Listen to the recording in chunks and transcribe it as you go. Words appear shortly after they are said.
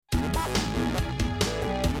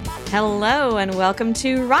Hello and welcome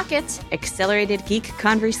to Rocket, Accelerated Geek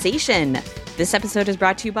Conversation. This episode is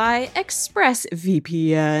brought to you by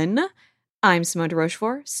ExpressVPN. I'm Simone de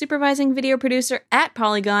Rochefort, supervising video producer at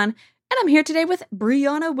Polygon, and I'm here today with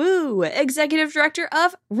Brianna Wu, executive director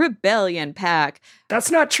of Rebellion Pack. That's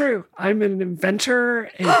not true. I'm an inventor,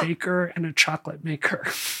 a baker, and a chocolate maker.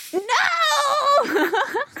 No!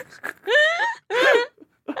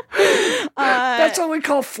 That's what we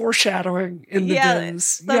call foreshadowing in the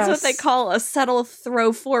biz. That's what they call a subtle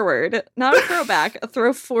throw forward. Not a throwback, a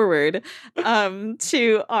throw forward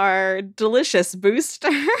to our delicious booster.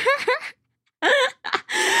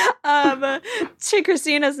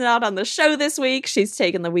 Christina's not on the show this week. She's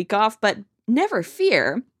taken the week off, but never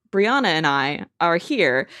fear. Brianna and I are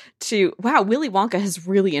here to... Wow, Willy Wonka has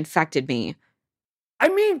really infected me. I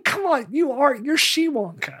mean, come on, you're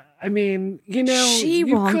She-Wonka. I mean,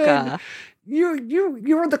 She-Wonka.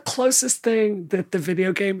 You're the closest thing that the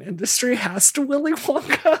video game industry has to Willy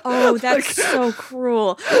Wonka. Oh, that's so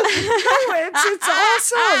cruel. No, it's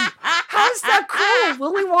awesome. How's that cruel?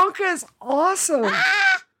 Willy Wonka is awesome.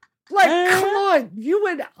 Like, come on, you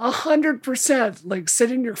would 100% sit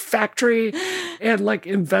in your factory and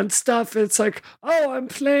invent stuff. It's like, oh, I'm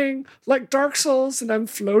playing Dark Souls and I'm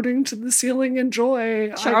floating to the ceiling in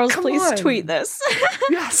joy. Charles, please tweet this.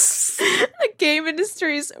 Yes. The game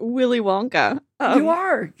industry's Willy Wonka. You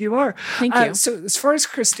are. Thank you. So as far as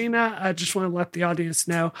Christina, I just want to let the audience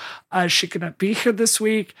know she could not be here this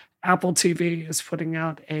week. Apple TV is putting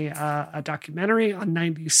out a documentary on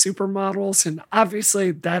 90s supermodels, and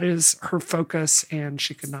obviously that is her focus, and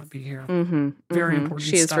she could not be here. Very important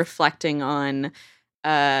She stuff. is reflecting on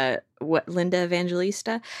what Linda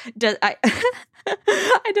Evangelista does. I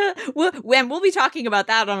don't. When we'll be talking about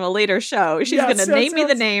that on a later show. She's going to name me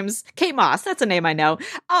the names. Kate Moss, that's a name I know.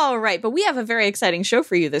 All right, but we have a very exciting show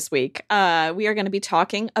for you this week. We are going to be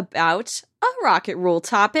talking about a Rocket Rule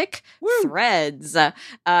topic, Threads.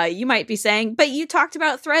 You might be saying, but you talked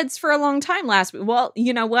about Threads for a long time last week. Well,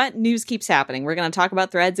 you know what? News keeps happening. We're going to talk about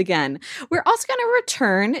Threads again. We're also going to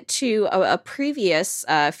return to a previous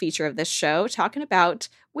feature of this show, talking about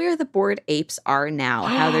where the Bored Apes are now,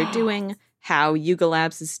 how they're doing, how Yuga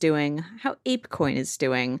Labs is doing, how ApeCoin is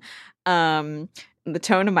doing. The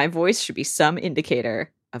tone of my voice should be some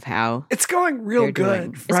indicator of how it's going real good,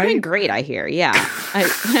 doing. Right? It's going great, I hear. Yeah.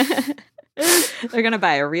 They're going to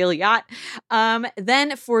buy a real yacht.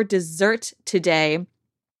 Then for dessert today,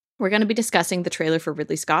 we're going to be discussing the trailer for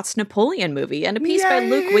Ridley Scott's Napoleon movie and a piece by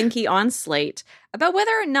Luke Winkie on Slate about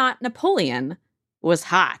whether or not Napoleon was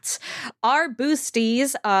hot. Our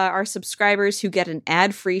boosties, our subscribers who get an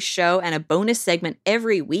ad-free show and a bonus segment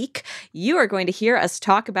every week, you are going to hear us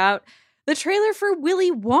talk about the trailer for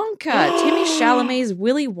Willy Wonka, Timmy Chalamet's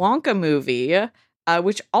Willy Wonka movie,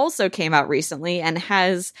 which also came out recently and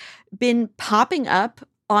has been popping up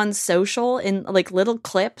on social in little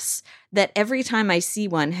clips that every time I see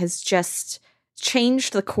one has just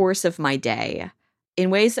changed the course of my day in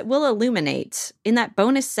ways that will illuminate in that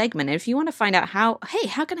bonus segment. And if you want to find out how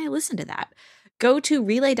can I listen to that? Go to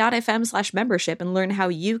relay.fm/membership and learn how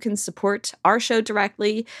you can support our show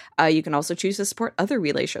directly. You can also choose to support other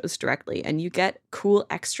Relay shows directly, and you get cool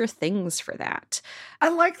extra things for that. I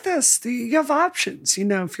like this. You have options.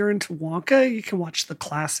 If you're into Wonka, you can watch the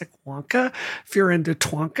classic Wonka. If you're into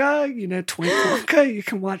Twonka, Twink Wonka, you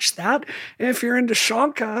can watch that. And if you're into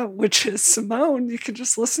Shonka, which is Simone, you can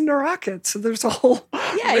just listen to Rocket. So there's a whole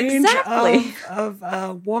range of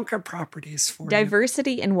Wonka properties for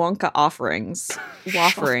diversity in Wonka offerings. Wonka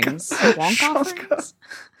offerings?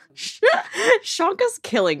 Shonka's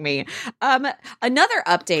killing me. Another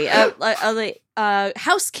update,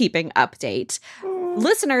 housekeeping update.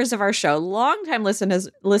 Listeners of our show, longtime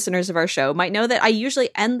listeners of our show might know that I usually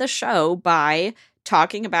end the show by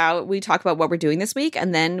we talk about what we're doing this week,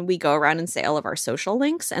 and then we go around and say all of our social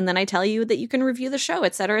links, and then I tell you that you can review the show,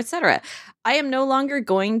 et cetera, et cetera. I am no longer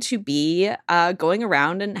going to be going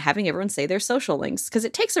around and having everyone say their social links, because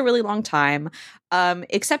it takes a really long time,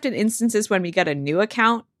 except in instances when we get a new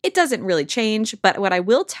account. It doesn't really change, but what I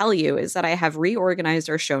will tell you is that I have reorganized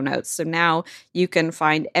our show notes, so now you can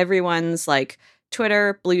find everyone's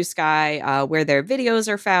Twitter, Blue Sky, where their videos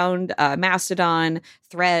are found, Mastodon,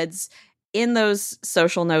 Threads. In those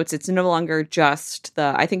social notes, it's no longer just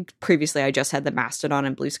I think previously I just had the Mastodon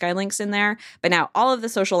and Blue Sky links in there, but now all of the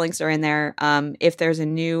social links are in there. If there's a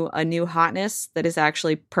new hotness that is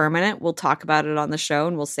actually permanent, we'll talk about it on the show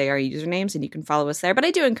and we'll say our usernames and you can follow us there. But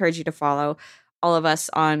I do encourage you to follow all of us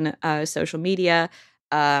on social media.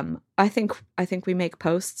 I think we make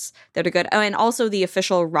posts that are good. Oh, and also the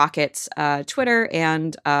official Rocket Twitter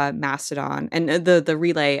and Mastodon and the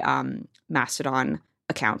Relay Mastodon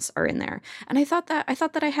accounts are in there. And I thought that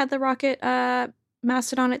I had the Rocket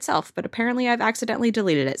Mastodon itself, but apparently I've accidentally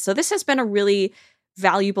deleted it. So this has been a really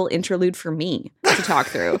valuable interlude for me to talk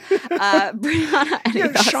through. Brianna, any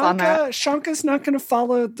thoughts on that? Shanka's not going to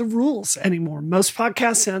follow the rules anymore. Most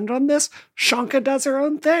podcasts end on this. Shanka does her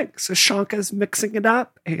own thing. So Shanka's mixing it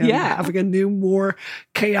up and having a new, more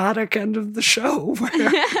chaotic end of the show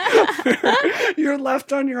where you're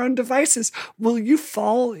left on your own devices. Will you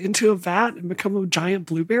fall into a vat and become a giant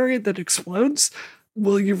blueberry that explodes?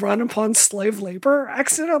 Will you run upon slave labor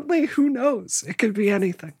accidentally? Who knows? It could be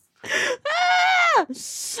anything. All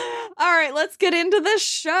right, let's get into the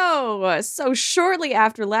show. So shortly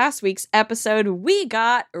after last week's episode, we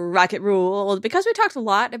got Rocket Ruled because we talked a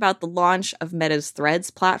lot about the launch of Meta's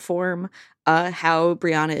Threads platform, how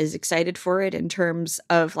Brianna is excited for it in terms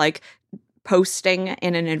of like posting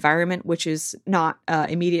in an environment which is not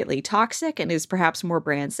immediately toxic and is perhaps more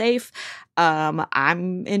brand safe.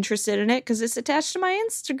 I'm interested in it because it's attached to my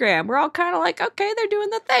Instagram. We're all kind of like, okay, they're doing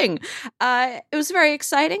the thing. It was very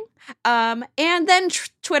exciting. And then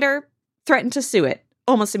Twitter threatened to sue it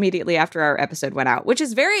almost immediately after our episode went out, which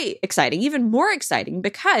is very exciting, even more exciting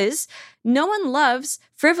because no one loves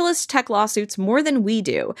frivolous tech lawsuits more than we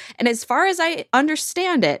do. And as far as I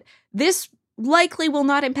understand it, this likely will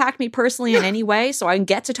not impact me personally in any way, so I can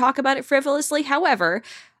get to talk about it frivolously. However,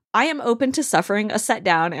 I am open to suffering a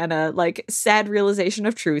setdown and a like sad realization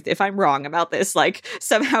of truth if I'm wrong about this, like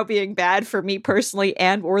somehow being bad for me personally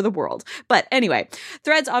and or the world. But anyway,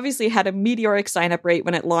 Threads obviously had a meteoric sign-up rate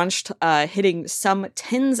when it launched, hitting some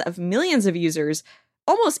tens of millions of users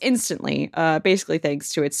almost instantly, basically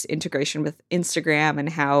thanks to its integration with Instagram and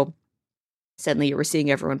how suddenly you were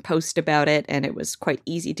seeing everyone post about it, and it was quite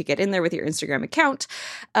easy to get in there with your Instagram account.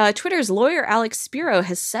 Twitter's lawyer Alex Spiro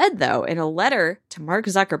has said, though, in a letter to Mark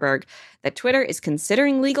Zuckerberg, that Twitter is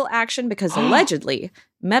considering legal action because allegedly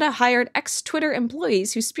Meta hired ex-Twitter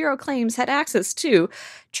employees who Spiro claims had access to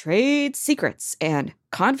trade secrets and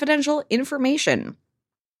confidential information.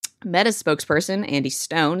 Meta spokesperson Andy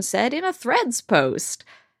Stone said in a Threads post,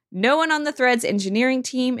 "No one on the Threads engineering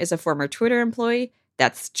team is a former Twitter employee.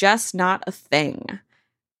 That's just not a thing."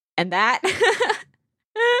 And that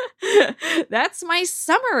that's my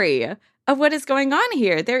summary of what is going on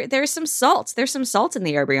here. There's some salt. There's some salt in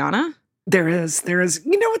the air, Brianna. There is.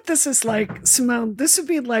 You know what this is like, Simone? This would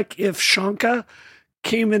be like if Shanka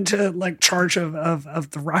came into like charge of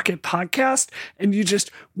the Rocket podcast and you just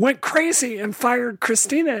went crazy and fired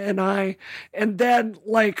Christina and I, and then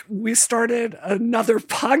like we started another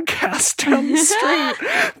podcast down the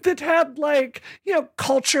street that had like, you know,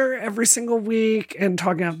 culture every single week and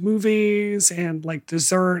talking about movies and like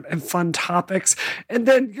dessert and fun topics. And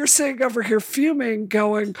then you're sitting over here fuming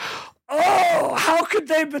going, oh, how could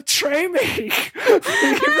they betray me? Even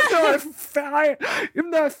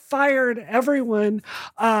though I fired everyone,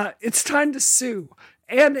 it's time to sue.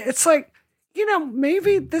 And it's like, you know,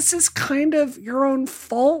 maybe this is kind of your own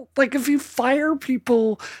fault. Like if you fire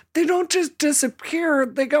people, they don't just disappear.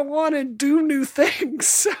 They go on and do new things.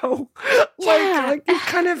 So like you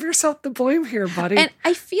kind of have yourself to blame here, buddy. And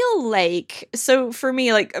I feel like, so for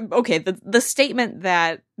me, like, okay, the statement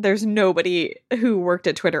that there's nobody who worked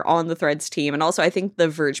at Twitter on the Threads team. And also I think the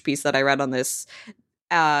Verge piece that I read on this,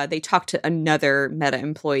 they talked to another Meta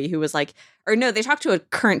employee who was like, or no, they talked to a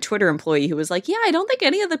current Twitter employee who was like, yeah, I don't think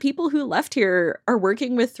any of the people who left here are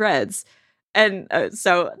working with Threads. And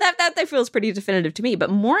so that feels pretty definitive to me. But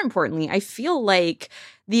more importantly, I feel like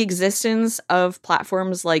the existence of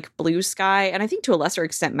platforms like Blue Sky, and I think to a lesser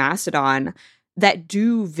extent Mastodon, that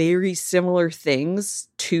do very similar things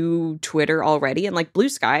to Twitter already. And like Blue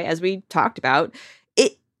Sky, as we talked about,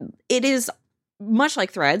 it is much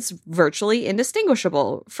like Threads, virtually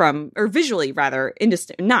indistinguishable from, or visually rather,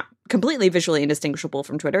 not completely visually indistinguishable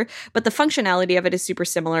from Twitter, but the functionality of it is super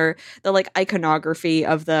similar. The like iconography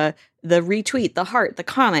of the retweet, the heart, the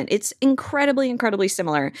comment, it's incredibly, incredibly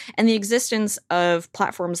similar. And the existence of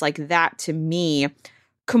platforms like that, to me,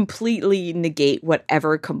 completely negate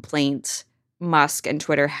whatever complaint Musk and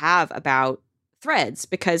Twitter have about Threads,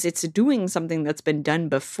 because it's doing something that's been done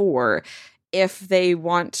before. If they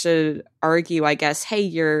want to argue, I guess, hey,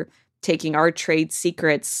 you're taking our trade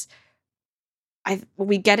secrets,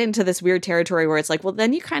 we get into this weird territory where it's like, well,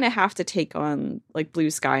 then you kind of have to take on like Blue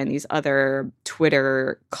Sky and these other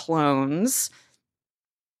Twitter clones.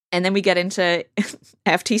 And then we get into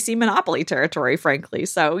FTC monopoly territory, frankly.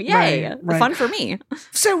 So yay, Right. fun for me.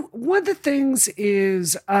 So one of the things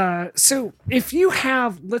is, so if you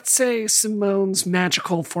have, let's say, Simone's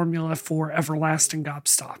magical formula for everlasting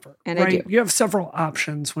gobstopper, And I right? do. You have several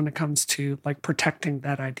options when it comes to like protecting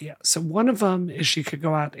that idea. So one of them is you could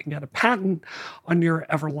go out and get a patent on your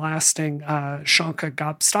everlasting Shonka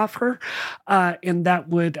gobstopper, and that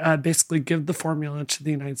would basically give the formula to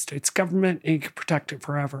the United States government, and you could protect it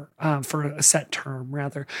forever. For a set term,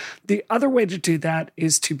 rather. The other way to do that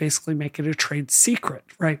is to basically make it a trade secret,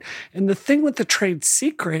 right? And the thing with the trade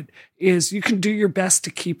secret is you can do your best to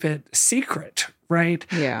keep it secret, right?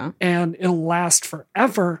 Yeah. And it'll last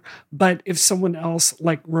forever. But if someone else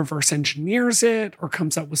like reverse engineers it or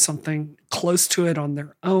comes up with something close to it on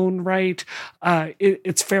their own, right?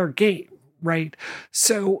 It's fair game. Right.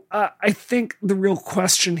 So I think the real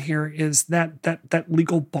question here is that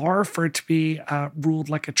legal bar for it to be ruled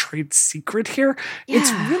like a trade secret here. Yeah.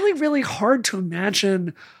 It's really, really hard to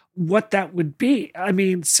imagine what that would be. I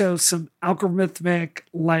mean, so some algorithmic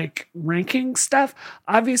like ranking stuff.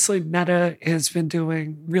 Obviously, Meta has been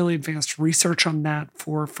doing really advanced research on that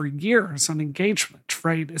for years on engagement,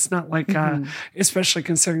 right? It's not like, especially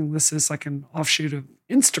considering this is like an offshoot of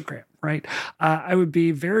Instagram, right? I would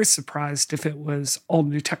be very surprised if it was all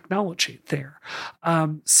new technology there.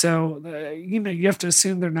 You have to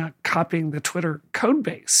assume they're not copying the Twitter code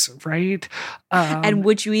base, right? And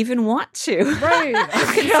would you even want to? Right.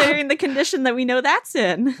 Considering the condition that we know that's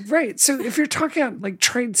in. Right. So if you're talking about like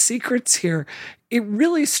trade secrets here, it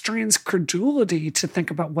really strains credulity to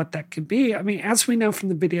think about what that could be. I mean, as we know from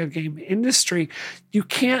the video game industry, you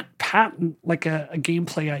can't patent like a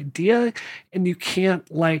gameplay idea, and you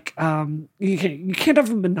can't like you can't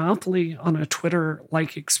have a monopoly on a Twitter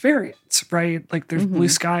like experience, right? Like there's Blue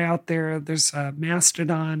Sky out there, there's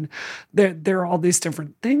Mastodon, there are all these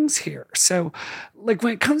different things here. So like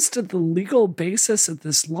when it comes to the legal basis of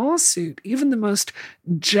this lawsuit, even the most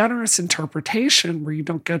generous interpretation where you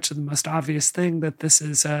don't go to the most obvious thing that this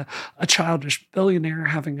is a childish billionaire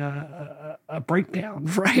having a breakdown,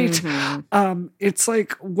 right? It's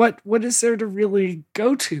like, what is there to really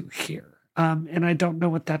go to here? And I don't know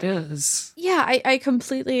what that is. Yeah, I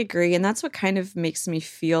completely agree. And that's what kind of makes me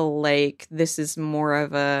feel like this is more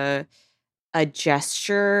of a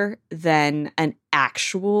gesture than an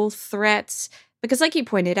actual threat. Because like you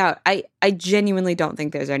pointed out, I genuinely don't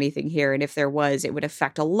think there's anything here. And if there was, it would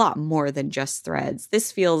affect a lot more than just threads.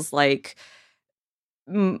 This feels like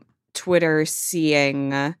Twitter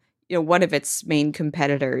seeing one of its main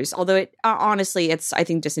competitors. Although it honestly, it's I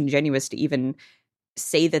think disingenuous to even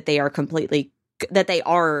say that they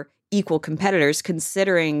are equal competitors,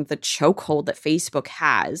 considering the chokehold that Facebook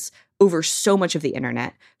has over so much of the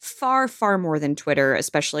internet, far, far more than Twitter,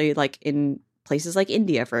 especially like in places like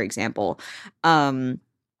India, for example.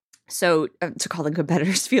 So to call them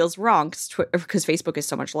competitors feels wrong because Facebook is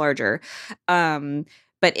so much larger.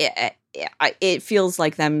 But it feels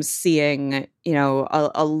like them seeing,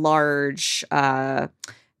 a large,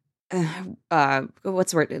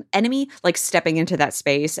 what's the word? An enemy, like stepping into that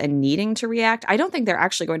space and needing to react. I don't think they're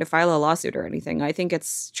actually going to file a lawsuit or anything. I think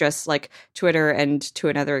it's just like Twitter and to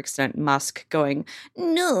another extent Musk going,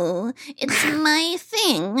 no, it's my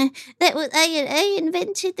thing. That was I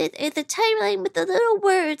invented the timeline with the little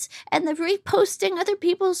words and the reposting other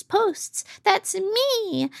people's posts. That's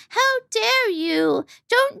me. How dare you?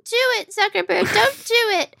 Don't do it, Zuckerberg. Don't do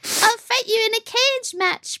it. I'll fight you in a cage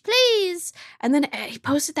match, please. And then he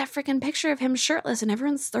posted that freaking picture of him shirtless and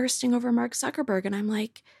everyone's thirsting over Mark Zuckerberg. And I'm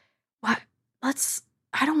like, what?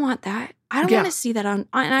 I don't want that. I don't want to see that on,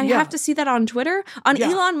 and I have to see that on Twitter. On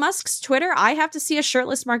Elon Musk's Twitter, I have to see a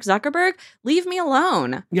shirtless Mark Zuckerberg. Leave me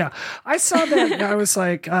alone. Yeah. I saw that and I was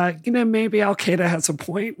like, maybe Al-Qaeda has a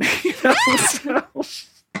point.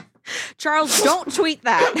 Charles, don't tweet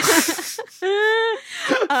that.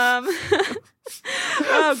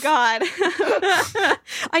 Oh God.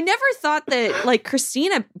 I never thought that like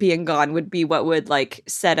Christina being gone would be what would like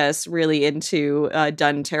set us really into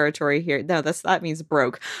done territory here. No, that means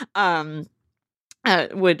broke.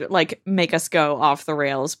 Would like make us go off the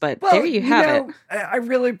rails, but there you have it. I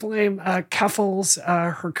really blame Keffel's.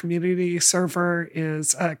 Her community server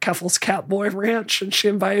is Keffel's Catboy Ranch, and she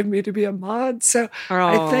invited me to be a mod. So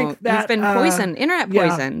I think that you've been poisoned, internet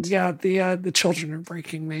poisoned. Yeah, the children are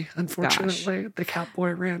breaking me, unfortunately, at the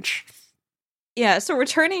Catboy Ranch. Yeah, so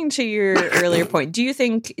returning to your earlier point, do you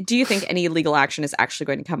think any legal action is actually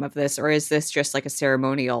going to come of this, or is this just like a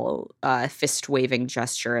ceremonial fist waving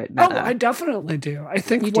gesture at Meta? Oh, I definitely do. I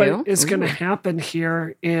think is going to happen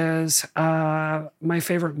here is my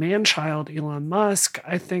favorite man-child, Elon Musk.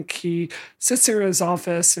 I think he sits there in his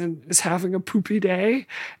office and is having a poopy day,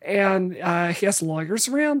 and he has lawyers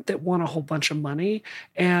around that want a whole bunch of money,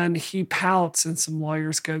 and he pouts, and some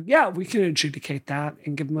lawyers go, "Yeah, we can adjudicate that,"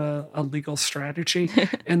 and give him a legal strategy,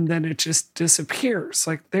 and then it just disappears.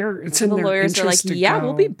 Like it's in their lawyers interest are like, to "Yeah, go,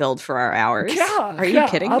 we'll be billed for our hours." Yeah, are you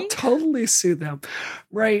kidding me? I'll totally sue them.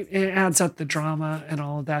 Right, it adds up the drama and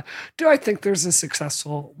all of that. Do I think there's a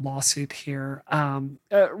successful lawsuit here?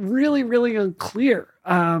 Really, really unclear.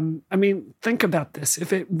 I mean, think about this.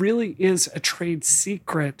 If it really is a trade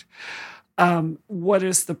secret, what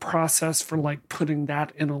is the process for like putting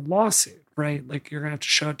that in a lawsuit? Right? Like you're going to have to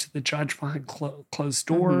show it to the judge behind closed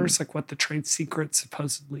doors, like what the trade secret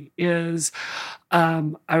supposedly is.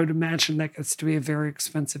 I would imagine that gets to be a very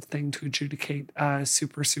expensive thing to adjudicate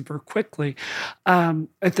super, super quickly. I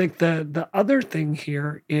think the other thing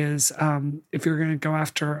here is if you're going to go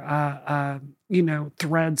after,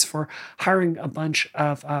 Threads for hiring a bunch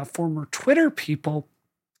of former Twitter people,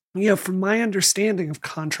 from my understanding of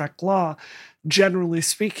contract law, generally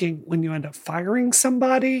speaking, when you end up firing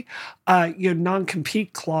somebody,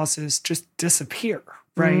 non-compete clauses just disappear,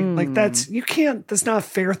 right? Like that's not a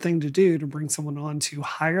fair thing to do, to bring someone on to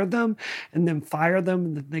hire them and then fire them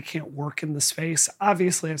and then they can't work in the space.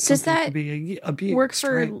 Obviously, it's something to be abused. Work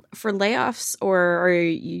for layoffs, or are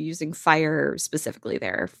you using fire specifically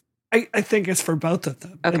there? I think it's for both of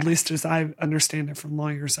them, at least as I understand it from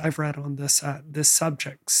lawyers I've read on this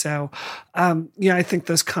subject. So, I think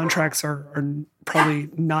those contracts are probably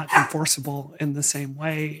not enforceable in the same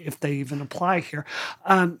way if they even apply here.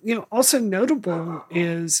 Also notable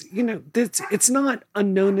is, it's not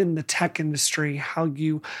unknown in the tech industry how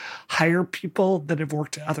you hire people that have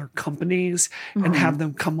worked at other companies and have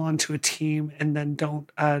them come onto a team and then don't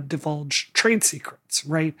divulge trade secrets,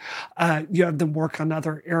 right? You have them work on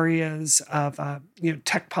other areas of,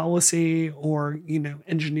 tech policy or,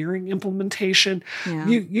 engineering implementation. Yeah.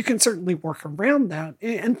 You can certainly work around that.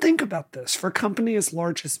 And think about this. For a company as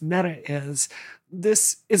large as Meta is,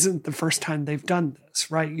 this isn't the first time they've done this,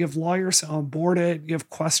 right? You have lawyers on board it. You have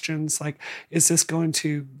questions like, is this going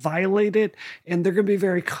to violate it? And they're going to be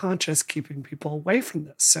very conscious keeping people away from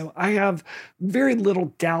this. So I have very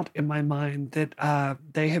little doubt in my mind that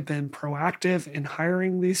they have been proactive in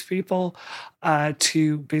hiring these people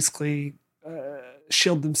to basically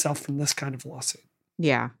shield themselves from this kind of lawsuit.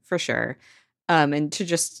 Yeah, for sure. And to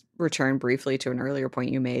just return briefly to an earlier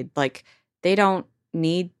point you made, like, they don't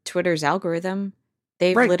need Twitter's algorithm.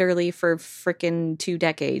 They've literally for freaking 2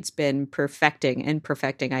 decades been perfecting,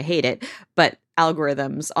 I hate it, but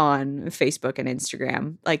algorithms on Facebook and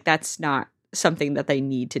Instagram. Like, that's not something that they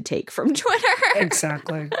need to take from Twitter.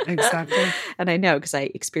 Exactly. And I know, because I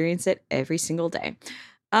experience it every single day.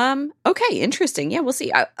 Okay, interesting. Yeah, we'll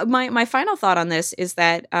see. My final thought on this is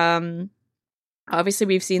that obviously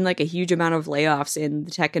we've seen like a huge amount of layoffs in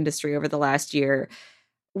the tech industry over the last year.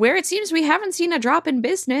 Where it seems we haven't seen a drop in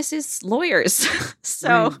business is lawyers.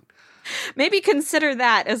 So maybe consider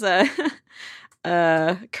that as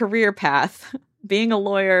a career path. Being a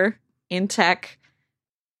lawyer in tech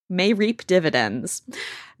may reap dividends.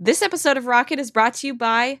 This episode of Rocket is brought to you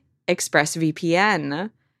by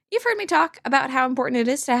ExpressVPN. You've heard me talk about how important it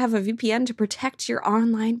is to have a VPN to protect your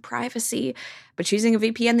online privacy, but choosing a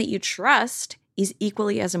VPN that you trust is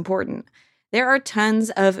equally as important. There are tons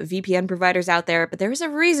of VPN providers out there, but there is a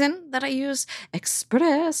reason that I use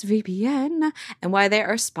ExpressVPN and why they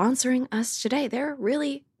are sponsoring us today. They're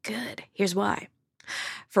really good. Here's why.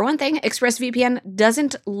 For one thing, ExpressVPN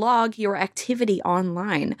doesn't log your activity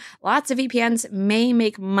online. Lots of VPNs may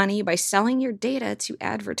make money by selling your data to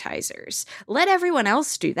advertisers. Let everyone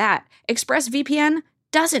else do that. ExpressVPN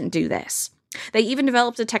doesn't do this. They even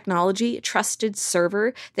developed a technology trusted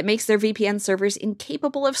server that makes their VPN servers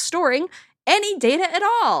incapable of storing any data at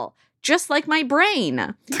all, just like my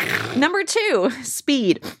brain. Number 2,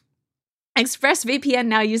 speed. ExpressVPN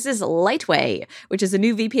now uses Lightway, which is a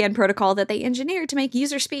new VPN protocol that they engineered to make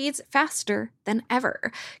user speeds faster than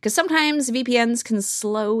ever. Because sometimes VPNs can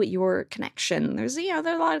slow your connection. There's a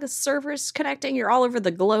lot of servers connecting. You're all over the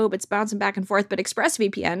globe. It's bouncing back and forth. But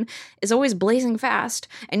ExpressVPN is always blazing fast,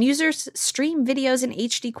 and users stream videos in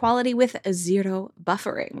HD quality with 0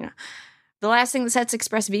 buffering. The last thing that sets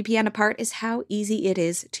ExpressVPN apart is how easy it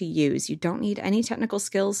is to use. You don't need any technical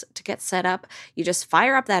skills to get set up. You just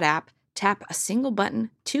fire up that app, tap a single button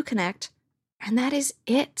to connect, and that is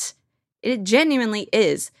it. It genuinely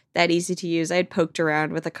is that easy to use. I had poked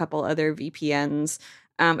around with a couple other VPNs,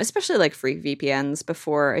 especially like free VPNs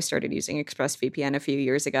before I started using ExpressVPN a few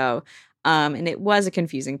years ago. And it was a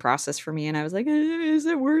confusing process for me. And I was like, is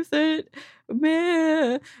it worth it?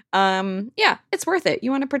 Meh. Yeah, it's worth it.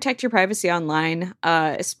 You want to protect your privacy online.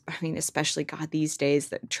 Especially God, these days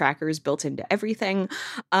that trackers built into everything.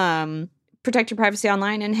 Protect your privacy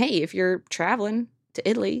online. And hey, if you're traveling to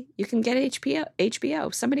Italy, you can get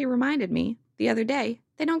HBO. Somebody reminded me the other day,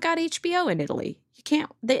 they don't got HBO in Italy.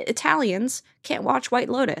 The Italians can't watch White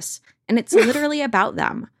Lotus. And it's literally about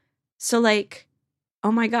them. So like,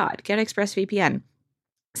 oh my God, get ExpressVPN.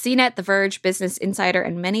 CNET, The Verge, Business Insider,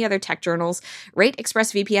 and many other tech journals rate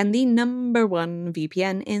ExpressVPN the #1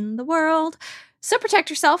 VPN in the world. So protect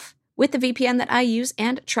yourself with the VPN that I use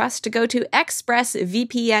and trust. To go to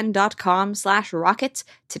expressvpn.com/rocket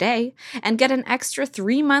today and get an extra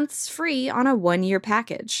 3 months free on a 1-year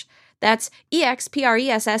package. That's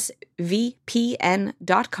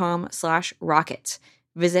expressvpn.com/rocket.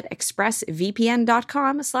 Visit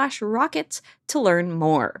expressvpn.com/rocket to learn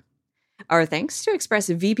more. Our thanks to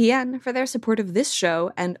ExpressVPN for their support of this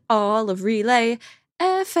show and all of Relay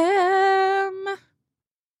FM.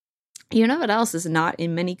 You know what else is not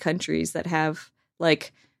in many countries that have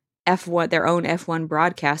like F1, their own F1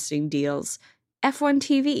 broadcasting deals? F1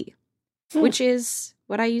 TV, which is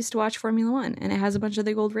what I used to watch Formula One, and it has a bunch of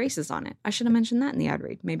the old races on it. I should have mentioned that in the ad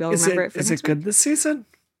read. Maybe I'll remember it. Is it good this season?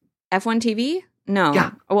 F1 TV? No.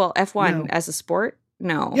 Yeah. Well, F1 as a sport?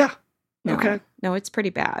 No. Yeah. No. Okay. No, it's pretty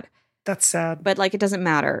bad. That's sad. But like, it doesn't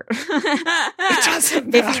matter. It doesn't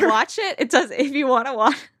matter. If you watch it, it does. If you want to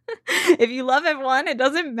watch, if you love F1, it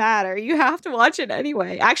doesn't matter. You have to watch it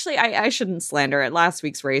anyway. Actually, I shouldn't slander it. Last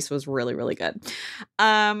week's race was really, really good.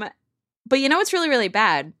 But you know what's really, really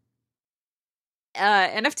bad?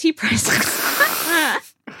 NFT prices.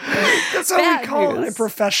 That's what we call it, a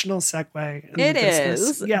professional segue. It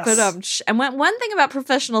is. Yes. But, and one thing about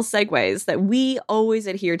professional segues that we always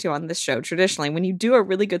adhere to on this show, traditionally, when you do a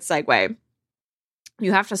really good segue,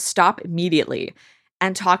 you have to stop immediately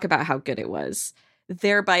and talk about how good it was,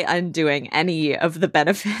 thereby undoing any of the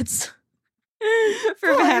benefits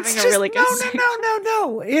for having a really good segue.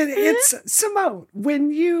 No. It's Simone.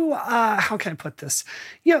 When you, how can I put this?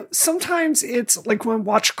 Sometimes it's like when we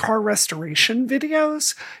watch car restoration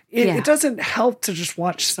videos, it doesn't help to just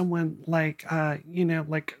watch someone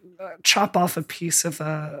chop off a piece of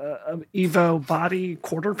a Evo body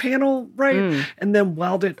quarter panel, right? And then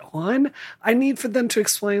weld it on. I need for them to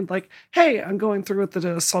explain like, hey, I'm going through with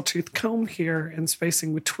the sawtooth comb here and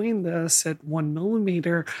spacing between this at 1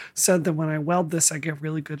 millimeter so that when I weld this, I get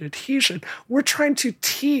really good adhesion. We're trying to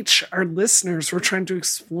teach our listeners. We're trying to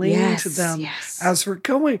explain to them as we're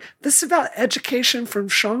going. This is about education from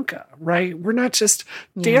Shanka, right? We're not just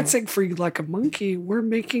dancing for you like a monkey. We're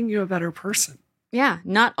making you a better person. Yeah,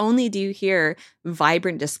 not only do you hear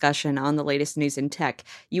vibrant discussion on the latest news in tech,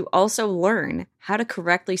 you also learn how to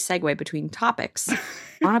correctly segue between topics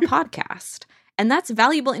on a podcast. And that's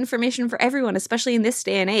valuable information for everyone, especially in this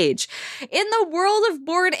day and age. In the world of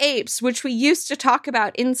Bored Apes, which we used to talk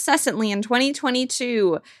about incessantly in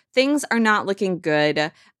 2022, things are not looking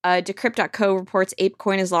good. Decrypt.co reports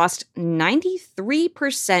ApeCoin has lost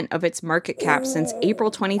 93% of its market cap since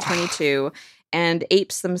April 2022. And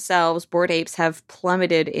apes themselves, Bored Apes, have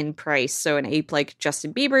plummeted in price. So an ape like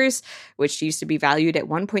Justin Bieber's, which used to be valued at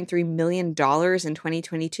 $1.3 million in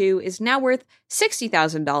 2022, is now worth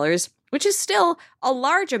 $60,000, which is still a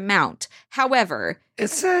large amount. However,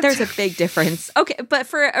 there's a big difference. Okay, but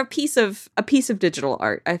for a piece of digital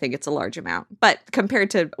art, I think it's a large amount. But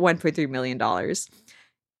compared to $1.3 million,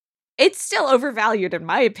 it's still overvalued in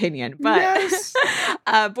my opinion. But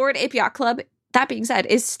Bored Ape Yacht Club, that being said,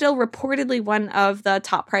 is still reportedly one of the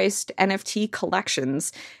top-priced NFT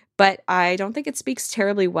collections, but I don't think it speaks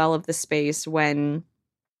terribly well of the space when,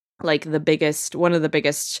 like, one of the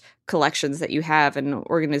biggest collections that you have and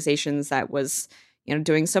organizations that was,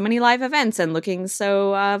 doing so many live events and looking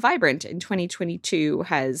so vibrant in 2022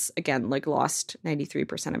 has, again, lost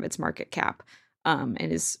 93% of its market cap and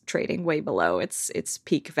is trading way below its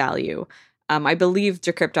peak value. I believe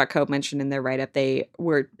Decrypt.co mentioned in their write-up they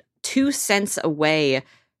were 2 cents away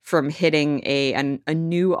from hitting a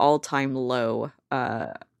new all-time low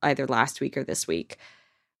either last week or this week,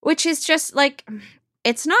 which is just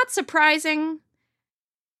it's not surprising,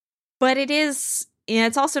 but it is.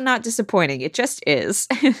 It's also not disappointing. It just is.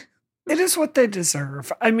 It is what they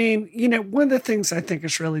deserve. I mean, one of the things I think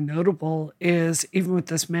is really notable is even with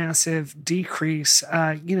this massive decrease,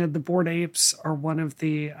 the Bored Apes are one of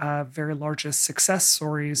the very largest success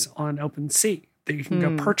stories on OpenSea, that you can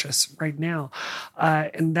go purchase right now.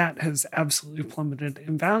 And that has absolutely plummeted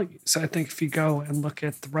in value. So I think if you go and look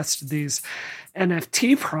at the rest of these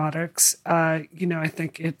NFT products, I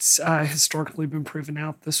think it's historically been proven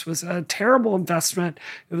out this was a terrible investment.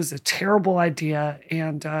 It was a terrible idea.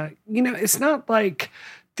 And, it's not like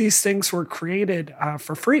these things were created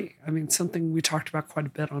for free. I mean, something we talked about quite a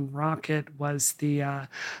bit on Rocket was the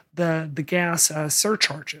gas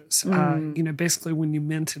surcharges. Basically, when you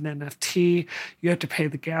mint an NFT, you have to pay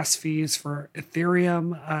the gas fees for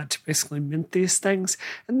Ethereum to basically mint these things.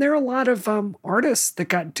 And there are a lot of artists that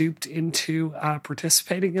got duped into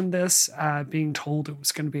participating in this, being told it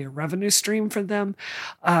was going to be a revenue stream for them.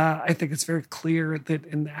 I think it's very clear that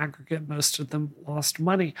in the aggregate, most of them lost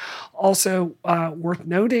money. Also, worth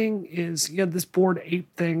noting is this Bored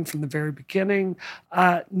Ape thing from the very beginning,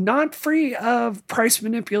 not free of price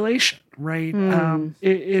manipulation, right?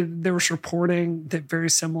 There was reporting that very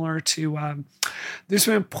similar to there's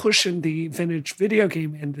been a push in the vintage video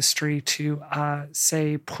game industry to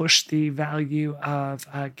push the value of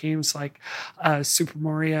games like Super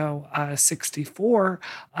Mario 64,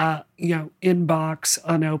 inbox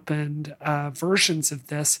unopened versions of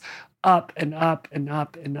this up and up and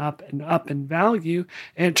up and up and up in value.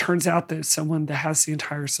 And it turns out that someone that has the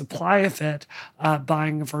entire supply of it,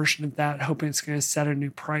 buying a version of that, hoping it's going to set a new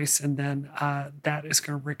price. And then that is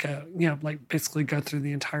going to basically go through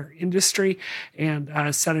the entire industry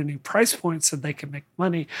and set a new price point so they can make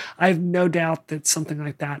money. I have no doubt that something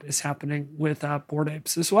like that is happening with Bored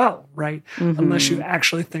Apes as well, right? Unless you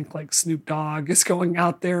actually think like Snoop Dogg is going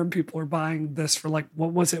out there and people are buying this for like,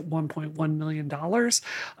 what was it, $1.1 million?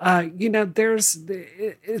 There's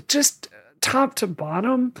just top to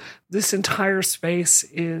bottom, this entire space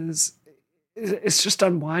is it's just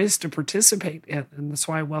unwise to participate in. And that's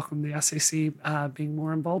why I welcome the SEC being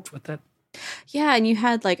more involved with it. Yeah, and you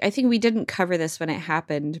had I think we didn't cover this when it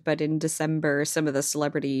happened, but in December, some of the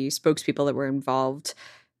celebrity spokespeople that were involved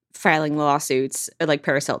filing lawsuits, like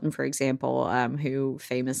Paris Hilton, for example, who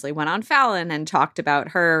famously went on Fallon and talked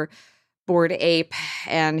about her Bored Ape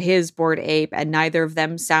and his Bored Ape, and neither of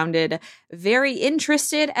them sounded very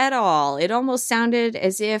interested at all. It almost sounded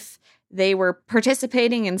as if they were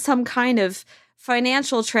participating in some kind of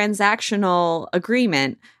financial transactional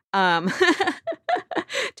agreement,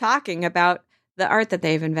 talking about the art that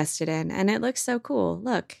they've invested in, and it looks so cool.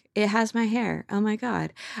 Look, it has my hair. Oh my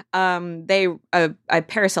God.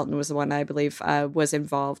 Paris Hilton was the one, I believe, was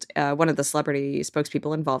involved, one of the celebrity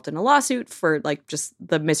spokespeople involved in a lawsuit for just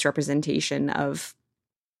the misrepresentation of,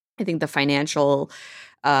 I think, the financial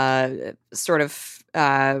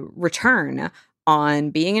return on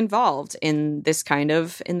being involved in this kind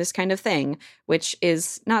of thing, which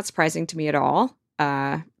is not surprising to me at all,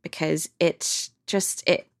 because it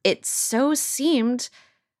so seemed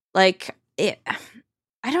like it.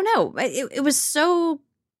 I don't know. It was so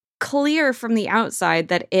clear from the outside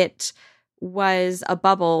that it was a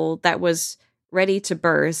bubble that was ready to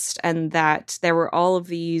burst, and that there were all of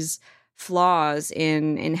these flaws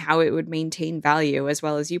in how it would maintain value, as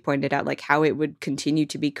well as you pointed out, how it would continue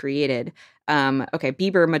to be created.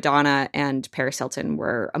 Bieber, Madonna, and Paris Hilton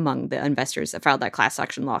were among the investors that filed that class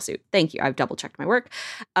action lawsuit. Thank you. I've double checked my work.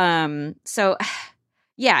 So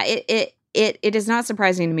yeah, it is not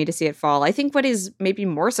surprising to me to see it fall. I think what is maybe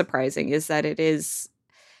more surprising is that it is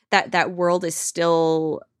that world is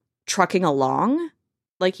still trucking along.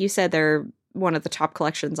 Like you said, they're one of the top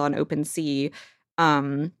collections on OpenSea.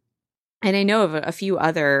 And I know of a few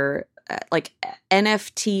other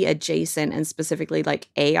NFT adjacent and specifically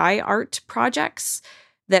AI art projects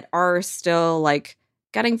that are still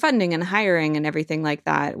getting funding and hiring and everything like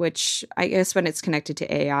that, which I guess when it's connected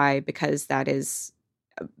to AI, because that is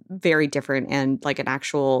very different and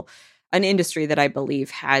an industry that I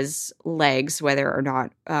believe has legs, whether or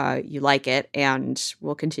not you like it, and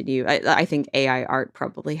will continue. I think AI art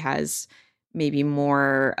probably has maybe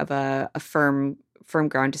more of a firm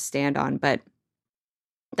ground to stand on, but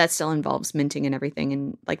that still involves minting and everything,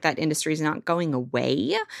 and that industry is not going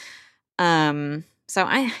away. So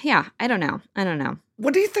I don't know.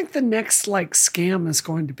 What do you think the next scam is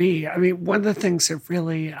going to be? I mean, one of the things that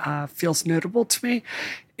really feels notable to me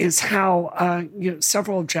is how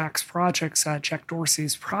several of Jack's projects, Jack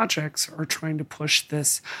Dorsey's projects, are trying to push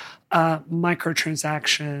this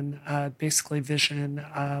microtransaction, basically vision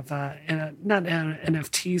of not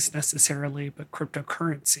NFTs necessarily, but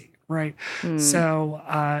cryptocurrency. Right. So,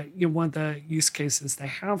 one of the use cases they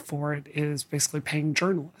have for it is basically paying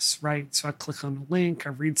journalists. Right. So I click on a link,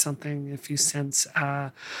 I read something. A few cents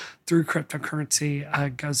through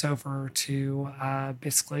cryptocurrency goes over to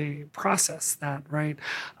basically process that. Right.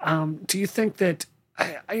 Do you think that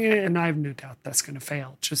And I have no doubt that's going to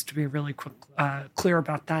fail, just to be really clear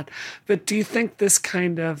about that. But do you think this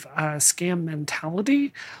kind of scam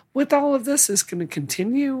mentality with all of this is going to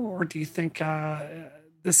continue, or do you think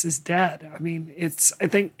this is dead? I mean, I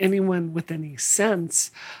think anyone with any sense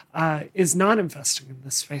is not investing in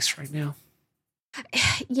this space right now.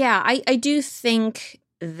 Yeah, I do think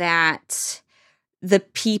that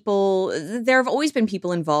there have always been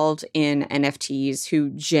people involved in NFTs who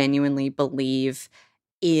genuinely believe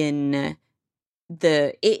in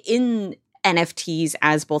NFTs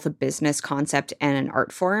as both a business concept and an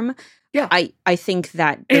art form. Yeah. I think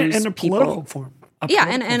that those and a people, political form.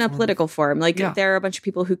 And a political form. Like, there are a bunch of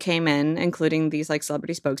people who came in, including these like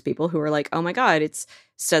celebrity spokespeople, who were like, oh my God, it's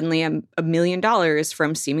suddenly $1 million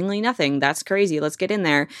from seemingly nothing. That's crazy. Let's get in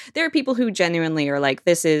there. There are people who genuinely are like,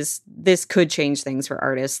 this could change things for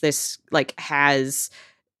artists. This like has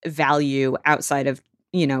value outside of,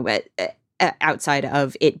 outside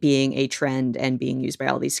of it being a trend and being used by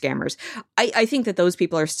all these scammers. I think that those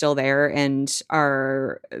people are still there and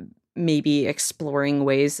are maybe exploring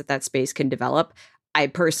ways that space can develop. I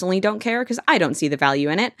personally don't care because I don't see the value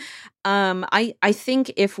in it. I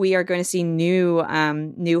think if we are going to see new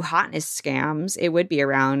hotness scams, it would be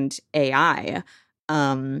around AI.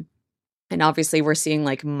 And obviously we're seeing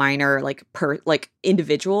like minor, like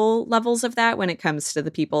individual levels of that when it comes to the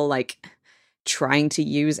people like trying to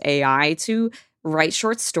use AI to write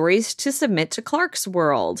short stories to submit to Clark's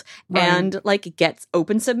World, right, and like get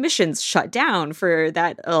open submissions shut down for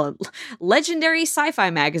that legendary sci-fi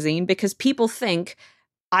magazine because people think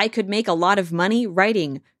I could make a lot of money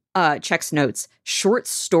writing checks notes short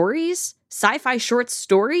stories, sci-fi short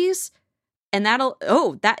stories, and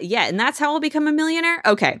and that's how I'll become a millionaire.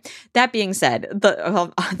 Okay, that being said,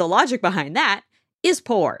 the logic behind that is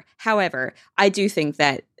poor. However, I do think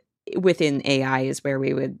that within AI is where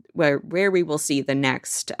we will see the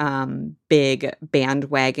next big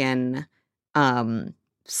bandwagon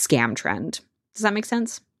scam trend. Does that make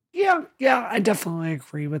sense? Yeah, I definitely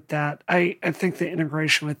agree with that. I think the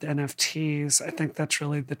integration with NFTs, I think that's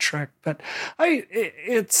really the trick. But I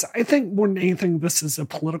think more than anything, this is a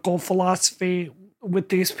political philosophy with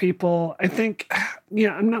these people. I think,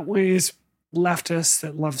 I'm not one of these leftist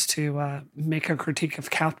that loves to make a critique of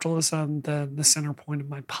capitalism the center point of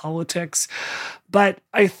my politics. But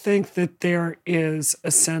I think that there is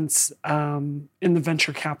a sense in the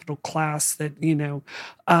venture capital class that,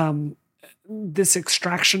 this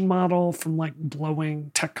extraction model from like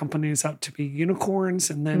blowing tech companies up to be unicorns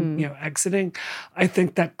and then, exiting, I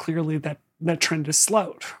think that clearly that trend is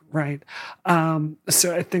slowed, right?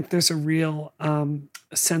 So I think there's a real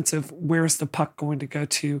sense of where's the puck going to go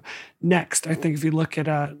to next. I think if you look at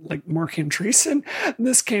like Mark Andreessen,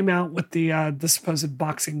 this came out with the supposed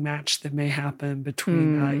boxing match that may happen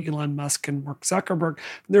between Elon Musk and Mark Zuckerberg.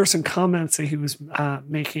 There were some comments that he was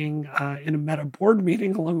making in a Meta board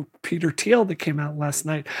meeting along with Peter Thiel that came out last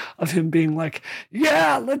night of him being like,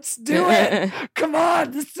 yeah, let's do it. Come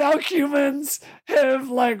on, this is how humans have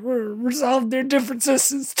like resolved their differences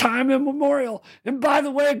since time immemorial. And by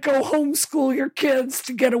the way, go homeschool your kids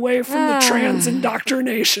to get away from the trans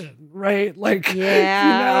indoctrination, right? Like, like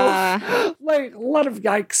a lot of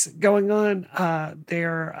yikes going on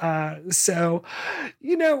there. So,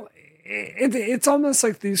 it's almost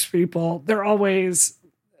like these people,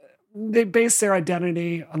 they base their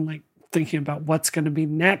identity on like thinking about what's going to be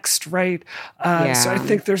next, right? So I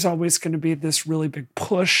think there's always going to be this really big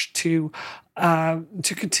push to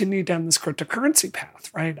continue down this cryptocurrency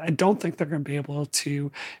path, right? I don't think they're going to be able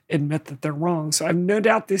to admit that they're wrong. So I have no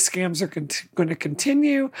doubt these scams are going to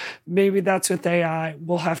continue. Maybe that's with AI.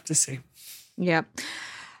 We'll have to see. Yep.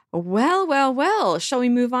 Well. Shall we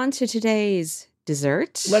move on to today's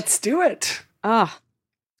dessert? Let's do it. The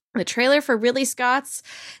trailer for Ridley Scott's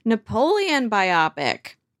Napoleon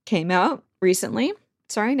biopic came out recently.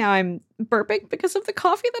 Sorry, now I'm burping because of the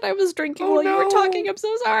coffee that I was drinking while you were talking. I'm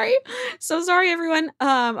so sorry. So sorry, everyone.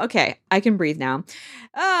 Okay, I can breathe now.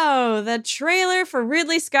 Oh, the trailer for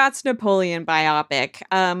Ridley Scott's Napoleon biopic,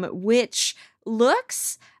 which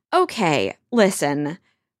looks okay. Listen,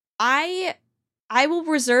 I will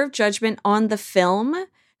reserve judgment on the film.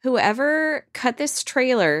 Whoever cut this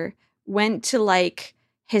trailer went to like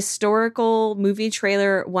historical movie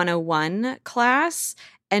trailer 101 class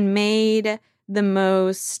and made the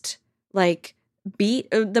most rote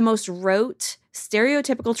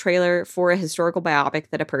stereotypical trailer for a historical biopic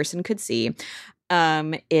that a person could see.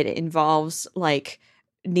 It involves like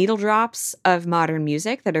needle drops of modern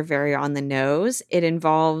music that are very on the nose. It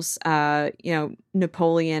involves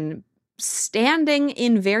Napoleon standing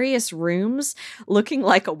in various rooms looking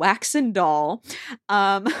like a waxen doll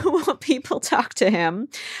while people talk to him,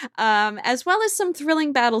 as well as some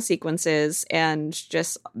thrilling battle sequences and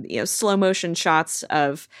just, slow motion shots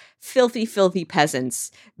of filthy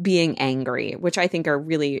peasants being angry, which I think are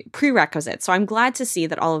really prerequisites. So I'm glad to see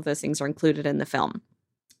that all of those things are included in the film.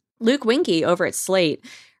 Luke Winkie over at Slate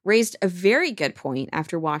raised a very good point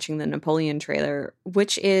after watching the Napoleon trailer,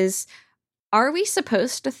 which is, are we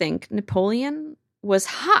supposed to think Napoleon was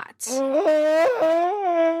hot?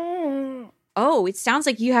 Oh, it sounds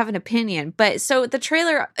like you have an opinion. But so the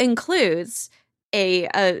trailer includes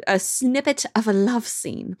a snippet of a love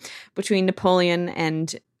scene between Napoleon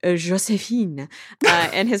and Josephine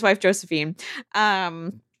and his wife Josephine.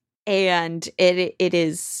 And it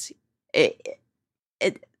is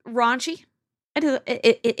raunchy.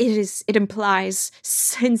 It implies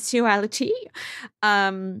sensuality,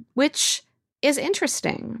 which is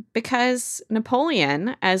interesting because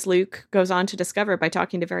Napoleon, as Luke goes on to discover by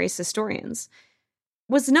talking to various historians,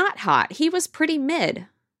 was not hot. He was pretty mid.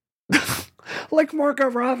 Like Margot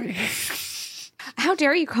Robbie. How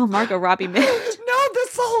dare you call Margot Robbie mid? No,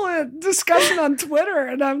 this whole discussion on Twitter,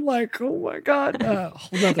 and I'm like, oh my God.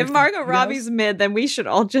 If Margot Robbie's mid, then we should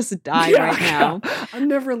all just die right now. I'm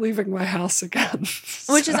never leaving my house again.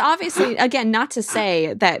 Which is obviously, again, not to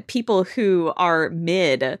say that people who are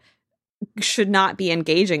mid should not be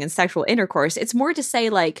engaging in sexual intercourse. It's more to say,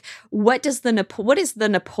 like, what is the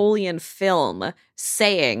Napoleon film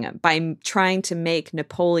saying by trying to make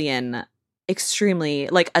Napoleon extremely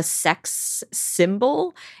like a sex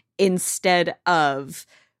symbol instead of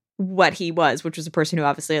what he was, which was a person who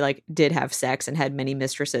obviously like did have sex and had many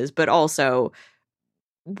mistresses, but also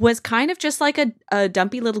was kind of just like a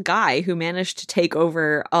dumpy little guy who managed to take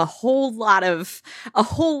over a whole lot of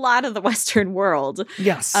the Western world.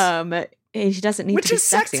 Yes. He doesn't need to be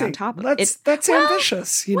sexy on top of it. That's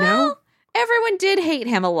ambitious, you know? Everyone did hate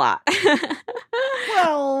him a lot.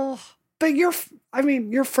 Well, but you're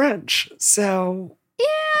French, so... Yeah,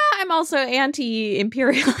 I'm also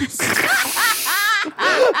anti-imperialist.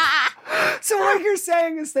 So what you're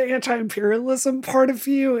saying is the anti-imperialism part of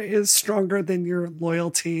you is stronger than your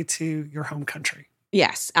loyalty to your home country.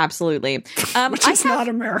 Yes, absolutely. Which is not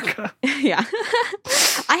America. Yeah.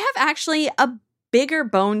 I have actually a bigger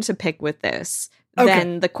bone to pick with this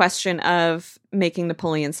than the question of making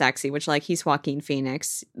Napoleon sexy, which, like, he's Joaquin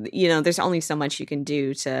Phoenix. There's only so much you can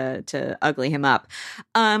do to ugly him up.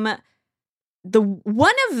 One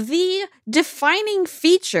of the defining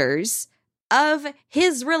features of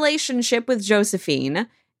his relationship with Josephine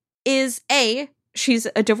is she's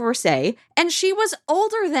a divorcee, and she was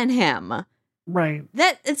older than him. Right.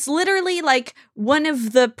 That it's literally like one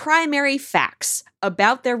of the primary facts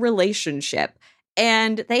about their relationship.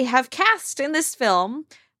 And they have cast in this film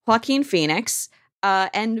Joaquin Phoenix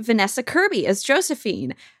and Vanessa Kirby as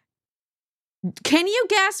Josephine. Can you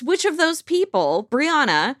guess which of those people,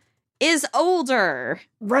 Brianna, is older?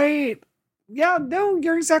 Right. Yeah, no,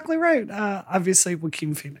 you're exactly right. Obviously,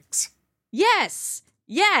 Joaquin Phoenix. Yes.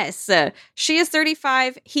 She is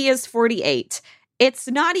 35. He is 48. It's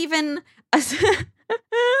not even...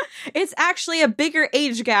 It's actually a bigger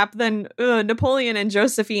age gap than Napoleon and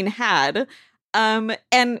Josephine had.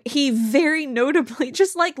 And he very notably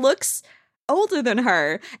just like looks older than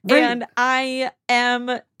her. Right. And I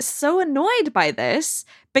am so annoyed by this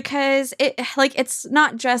because it's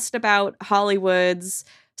not just about Hollywood's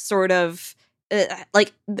sort of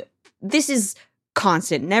this is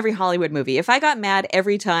constant in every Hollywood movie. If I got mad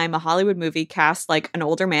every time a Hollywood movie cast like an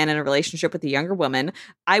older man in a relationship with a younger woman,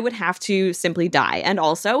 I would have to simply die. And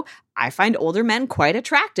also, I find older men quite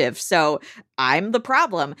attractive, so I'm the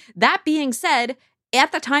problem. That being said,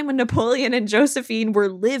 at the time when Napoleon and Josephine were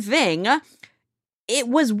living, it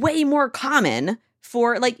was way more common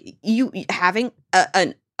for like you having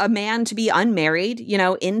a man to be unmarried,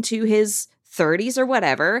 into his 30s or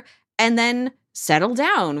whatever, and then settle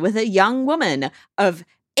down with a young woman of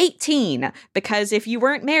 18, because if you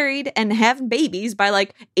weren't married and having babies by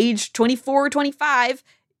like age 24 or 25,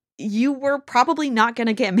 you were probably not going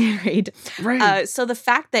to get married. Right. So the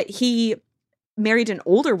fact that he married an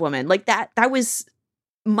older woman like that was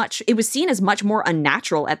it was seen as much more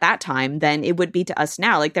unnatural at that time than it would be to us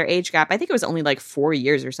now. Like their age gap, I think it was only like 4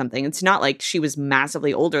 years or something. It's not like she was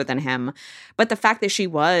massively older than him, but the fact that she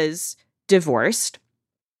was divorced,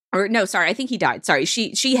 or no, sorry, I think he died. Sorry,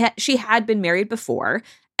 she had been married before,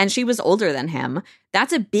 and she was older than him.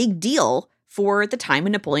 That's a big deal for the time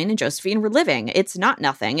when Napoleon and Josephine were living. It's not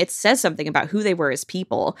nothing. It says something about who they were as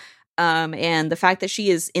people. And the fact that she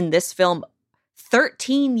is in this film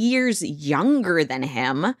 13 years younger than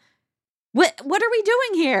him. What are we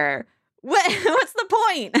doing here? What's the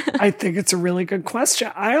point? I think it's a really good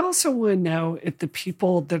question. I also want to know if the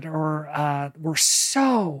people that are were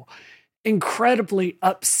so incredibly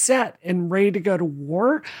upset and ready to go to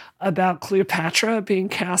war about Cleopatra being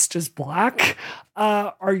cast as black.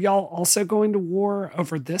 Are y'all also going to war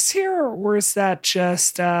over this here? Or is that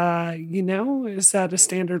just, is that a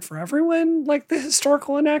standard for everyone, like the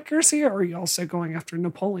historical inaccuracy? Or are you also going after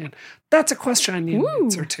Napoleon? That's a question I need an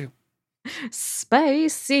answer to.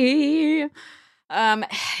 Spicy.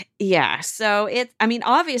 Yeah, so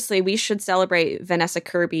obviously we should celebrate Vanessa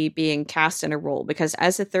Kirby being cast in a role, because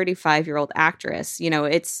as a 35-year-old actress,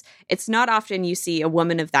 it's not often you see a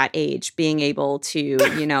woman of that age being able to,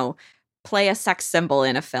 play a sex symbol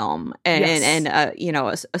in a film and a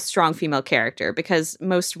strong female character, because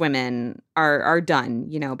most women are done,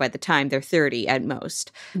 by the time they're 30 at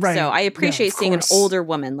most. Right. So I appreciate seeing an older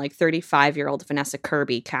woman like 35-year-old Vanessa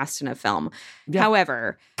Kirby cast in a film. Yeah.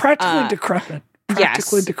 However, practically decrepit.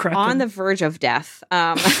 Decrepit. On the verge of death.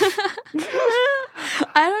 I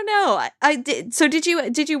don't know. I did. So did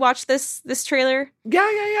you watch this trailer?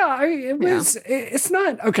 Yeah. It's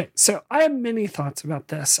not okay. So I have many thoughts about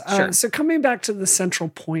this. Sure. So coming back to the central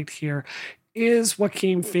point here, is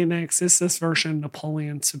Joaquin Phoenix, is this version of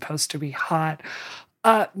Napoleon supposed to be hot?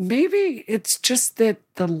 Maybe it's just that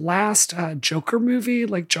the last Joker movie,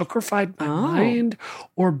 like, Jokerfied my mind,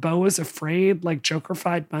 or Beau is Afraid, like,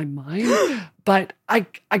 Jokerfied my mind. But I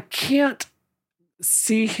can't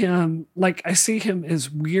see him, like, I see him as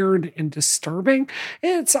weird and disturbing.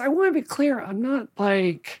 And I want to be clear, I'm not,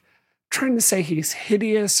 like, trying to say he's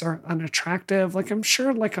hideous or unattractive. Like, I'm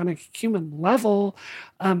sure, like, on a human level,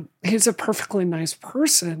 he's a perfectly nice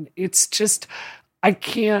person. It's just, I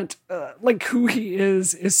can't, who he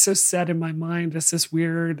is so set in my mind as this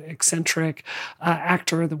weird, eccentric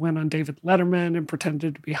actor that went on David Letterman and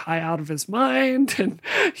pretended to be high out of his mind. And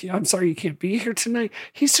I'm sorry you can't be here tonight.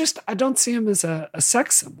 He's just, I don't see him as a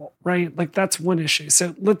sex symbol, right? Like, that's one issue.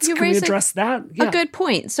 So can we address that? Yeah. A good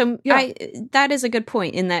point. So that is a good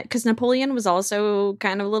point, in that, because Napoleon was also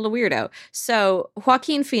kind of a little weirdo. So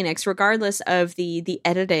Joaquin Phoenix, regardless of the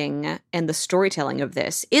editing and the storytelling of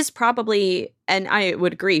this, is probably, and I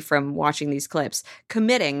would agree from watching these clips,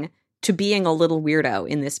 committing to being a little weirdo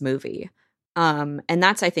in this movie. And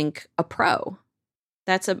that's, I think, a pro.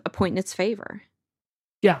 That's a point in its favor.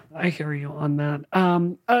 Yeah, I hear you on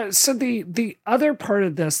that. So the other part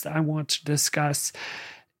of this that I want to discuss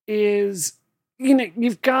is,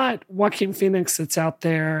 you've got Joaquin Phoenix that's out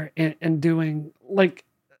there and doing, like,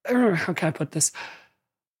 how can I put this?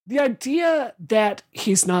 The idea that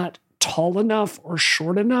he's not tall enough or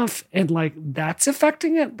short enough, and, like, that's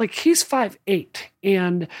affecting it. Like, he's 5'8",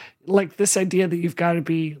 and, like, this idea that you've got to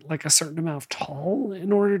be, like, a certain amount of tall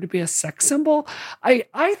in order to be a sex symbol.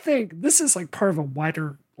 I think this is, like, part of a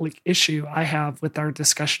wider, like, issue I have with our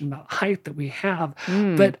discussion about height that we have.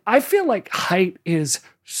 But I feel like height is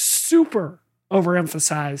super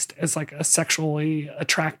overemphasized as, like, a sexually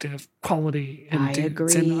attractive quality in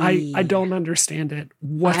dudes. Agree. And I don't understand it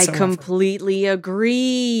whatsoever. I completely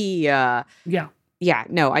agree. Yeah,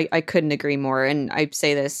 no, I couldn't agree more. And I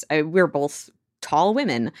say this, we're both tall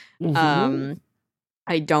women. Mm-hmm.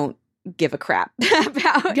 I don't give a crap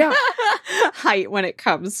about height when it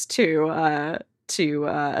comes to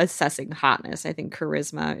assessing hotness. I think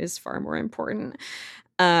charisma is far more important.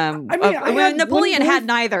 Napoleon had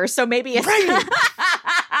neither, so maybe it's right.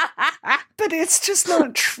 But it's just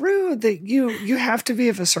not true that you have to be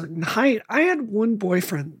of a certain height. I had one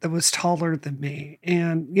boyfriend that was taller than me,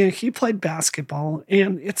 and he played basketball,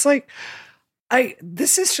 and it's like,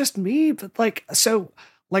 this is just me, but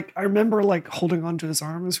I remember, like, holding onto his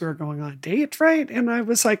arm as we were going on a date, right? And I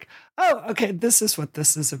was like, oh, okay, this is what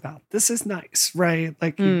this is about. This is nice, right?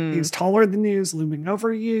 Like, he's taller than you, he's looming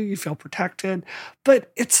over you, you feel protected.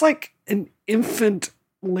 But it's like an infant,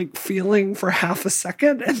 like, feeling for half a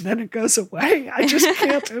second, and then it goes away. I just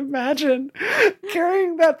can't imagine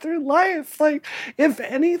carrying that through life. Like, if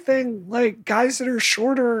anything, like, guys that are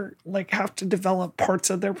shorter, like, have to develop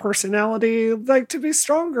parts of their personality, like, to be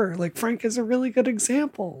stronger. Like, Frank is a really good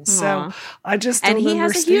example. Aww. So I just don't understand. And he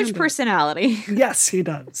has a huge personality. Yes, he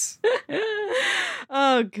does.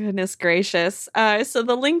 Oh, goodness gracious. So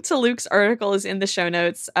the link to Luke's article is in the show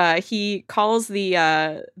notes. He calls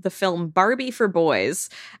the film Barbie for Boys,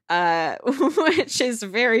 which is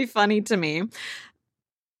very funny to me.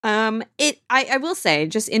 I will say,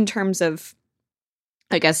 just in terms of,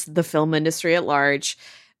 I guess, the film industry at large,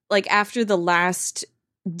 like, after the last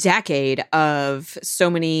decade of so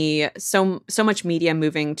much media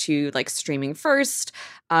moving to like streaming first,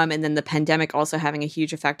 and then the pandemic also having a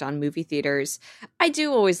huge effect on movie theaters. I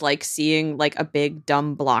do always like seeing like a big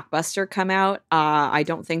dumb blockbuster come out. I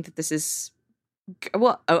don't think that this is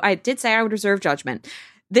I did say I would reserve judgment.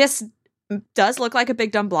 This does look like a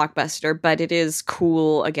big dumb blockbuster, but it is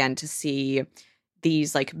cool again to see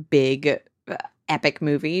these like big epic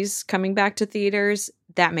movies coming back to theaters.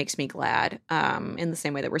 That makes me glad. In the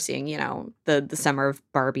same way that we're seeing, you know, the summer of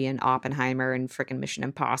Barbie and Oppenheimer and freaking Mission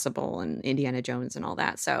Impossible and Indiana Jones and all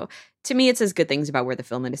that. So to me, it says good things about where the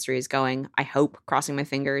film industry is going. I hope, crossing my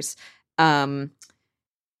fingers.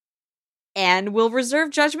 And we'll reserve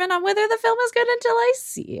judgment on whether the film is good until I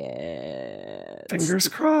see it. Fingers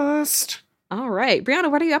crossed. All right.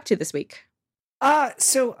 Brianna, what are you up to this week?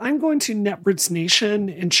 So I'm going to Netroots Nation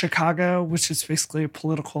in Chicago, which is basically a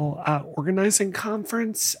political organizing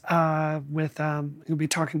conference. I'm going to be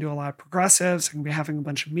talking to a lot of progressives. I'm going to be having a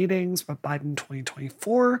bunch of meetings about Biden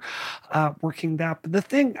 2024, working that. But the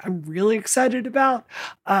thing I'm really excited about,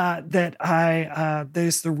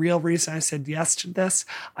 there's the real reason I said yes to this.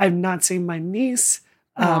 I've not seen my niece.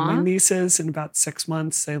 My nieces in about 6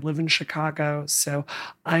 months. They live in Chicago. So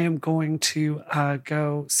I am going to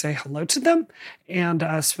go say hello to them and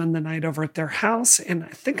spend the night over at their house. And I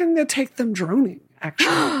think I'm going to take them droning,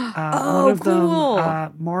 actually. One of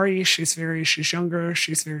them, Mari, she's younger.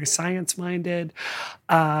 She's very science-minded.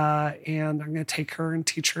 And I'm going to take her and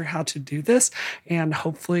teach her how to do this and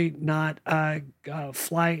hopefully not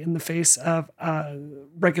fly in the face of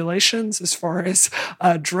regulations as far as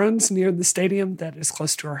drones near the stadium that is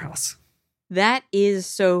close to our house. That is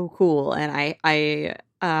so cool. And I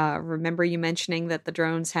remember you mentioning that the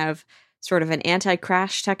drones have sort of an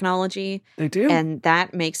anti-crash technology. They do. And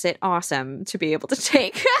that makes it awesome to be able to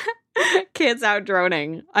take kids out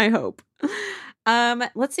droning, I hope.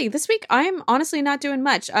 Let's see. This week, I'm honestly not doing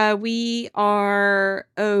much. We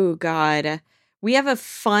have a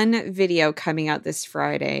fun video coming out this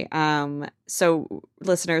Friday. So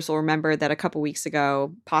listeners will remember that a couple weeks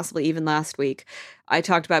ago, possibly even last week, I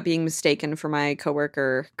talked about being mistaken for my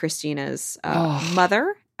coworker Christina's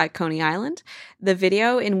mother at Coney Island. The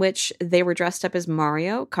video in which they were dressed up as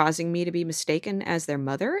Mario, causing me to be mistaken as their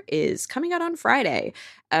mother, is coming out on Friday.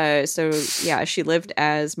 So yeah, she lived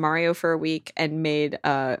as Mario for a week and made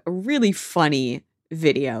a really funny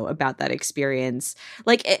video about that experience.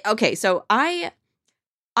 So I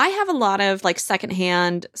have a lot of like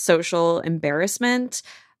secondhand social embarrassment.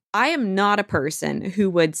 I am not a person who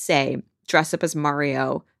would say, dress up as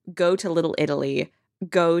Mario, go to Little Italy,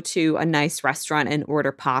 go to a nice restaurant and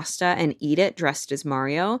order pasta and eat it dressed as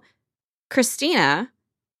Mario. Christina,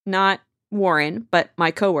 not Warren, but my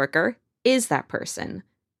coworker, is that person.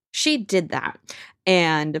 She did that.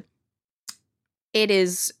 And it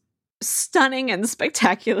is stunning and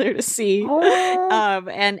spectacular to see.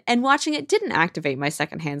 And watching it didn't activate my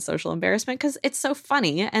secondhand social embarrassment because it's so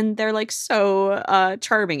funny and they're like so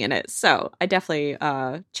charming in it. So I definitely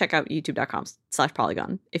check out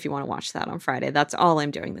youtube.com/Polygon if you want to watch that on Friday. That's all I'm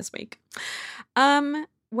doing this week. Wow.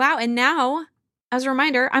 And now, as a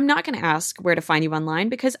reminder, I'm not going to ask where to find you online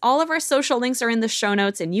because all of our social links are in the show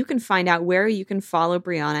notes and you can find out where you can follow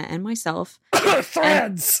Brianna and myself.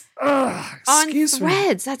 Threads. Excuse me.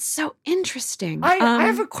 Threads. That's so interesting. I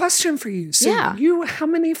have a question for you. So how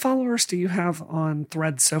many followers do you have on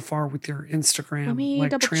Threads so far with your Instagram? Let me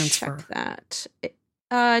double transfer? Check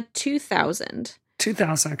that. 2,000.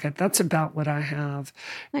 2,000. Okay, that's about what I have.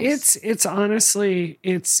 Nice. It's honestly,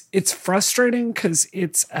 it's frustrating because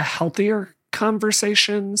it's a healthier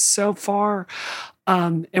conversation so far.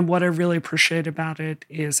 And what I really appreciate about it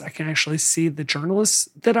is I can actually see the journalists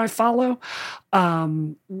that I follow,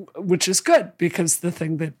 which is good because the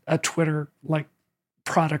thing that a Twitter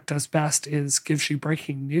product does best is gives you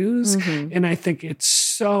breaking news. Mm-hmm. And I think it's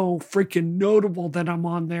so freaking notable that I'm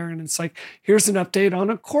on there and it's like, here's an update on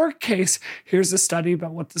a court case. Here's a study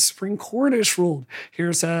about what the Supreme Court has ruled.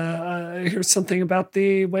 Here's something about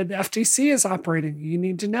the way the FTC is operating. You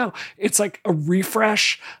need to know. It's like a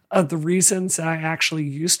refresh of the reasons that I actually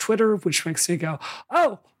use Twitter, which makes me go,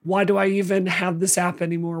 oh, why do I even have this app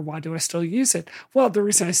anymore? Why do I still use it? Well, the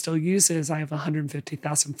reason I still use it is I have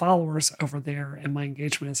 150,000 followers over there and my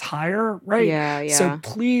engagement is higher, right? Yeah. So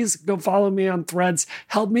please go follow me on Threads.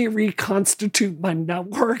 Help me reconstitute my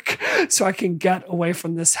network so I can get away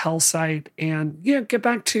from this hell site and get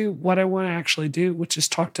back to what I want to actually do, which is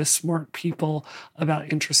talk to smart people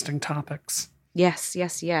about interesting topics.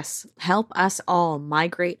 Yes. Help us all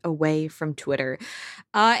migrate away from Twitter.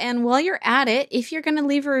 And while you're at it, if you're going to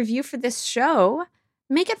leave a review for this show,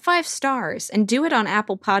 make it 5 stars and do it on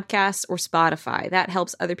Apple Podcasts or Spotify. That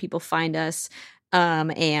helps other people find us.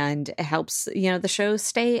 And it helps, the show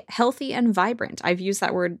stay healthy and vibrant. I've used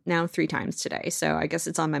that word now 3 times today, so I guess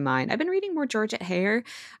it's on my mind. I've been reading more Georgette Hare.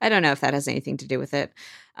 I don't know if that has anything to do with it.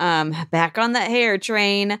 Back on that hair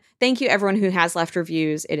train. Thank you everyone who has left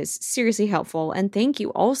reviews. It is seriously helpful. And thank you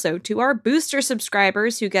also to our booster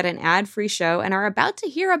subscribers who get an ad-free show and are about to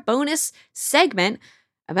hear a bonus segment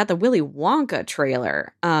about the Willy Wonka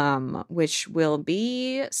trailer, which will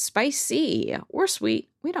be spicy or sweet.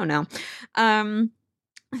 We don't know.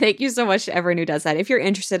 Thank you so much to everyone who does that. If you're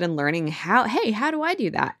interested in learning how do I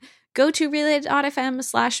do that? Go to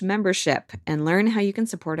related.fm/membership and learn how you can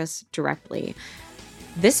support us directly.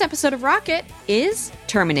 This episode of Rocket is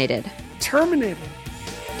terminated. Terminated.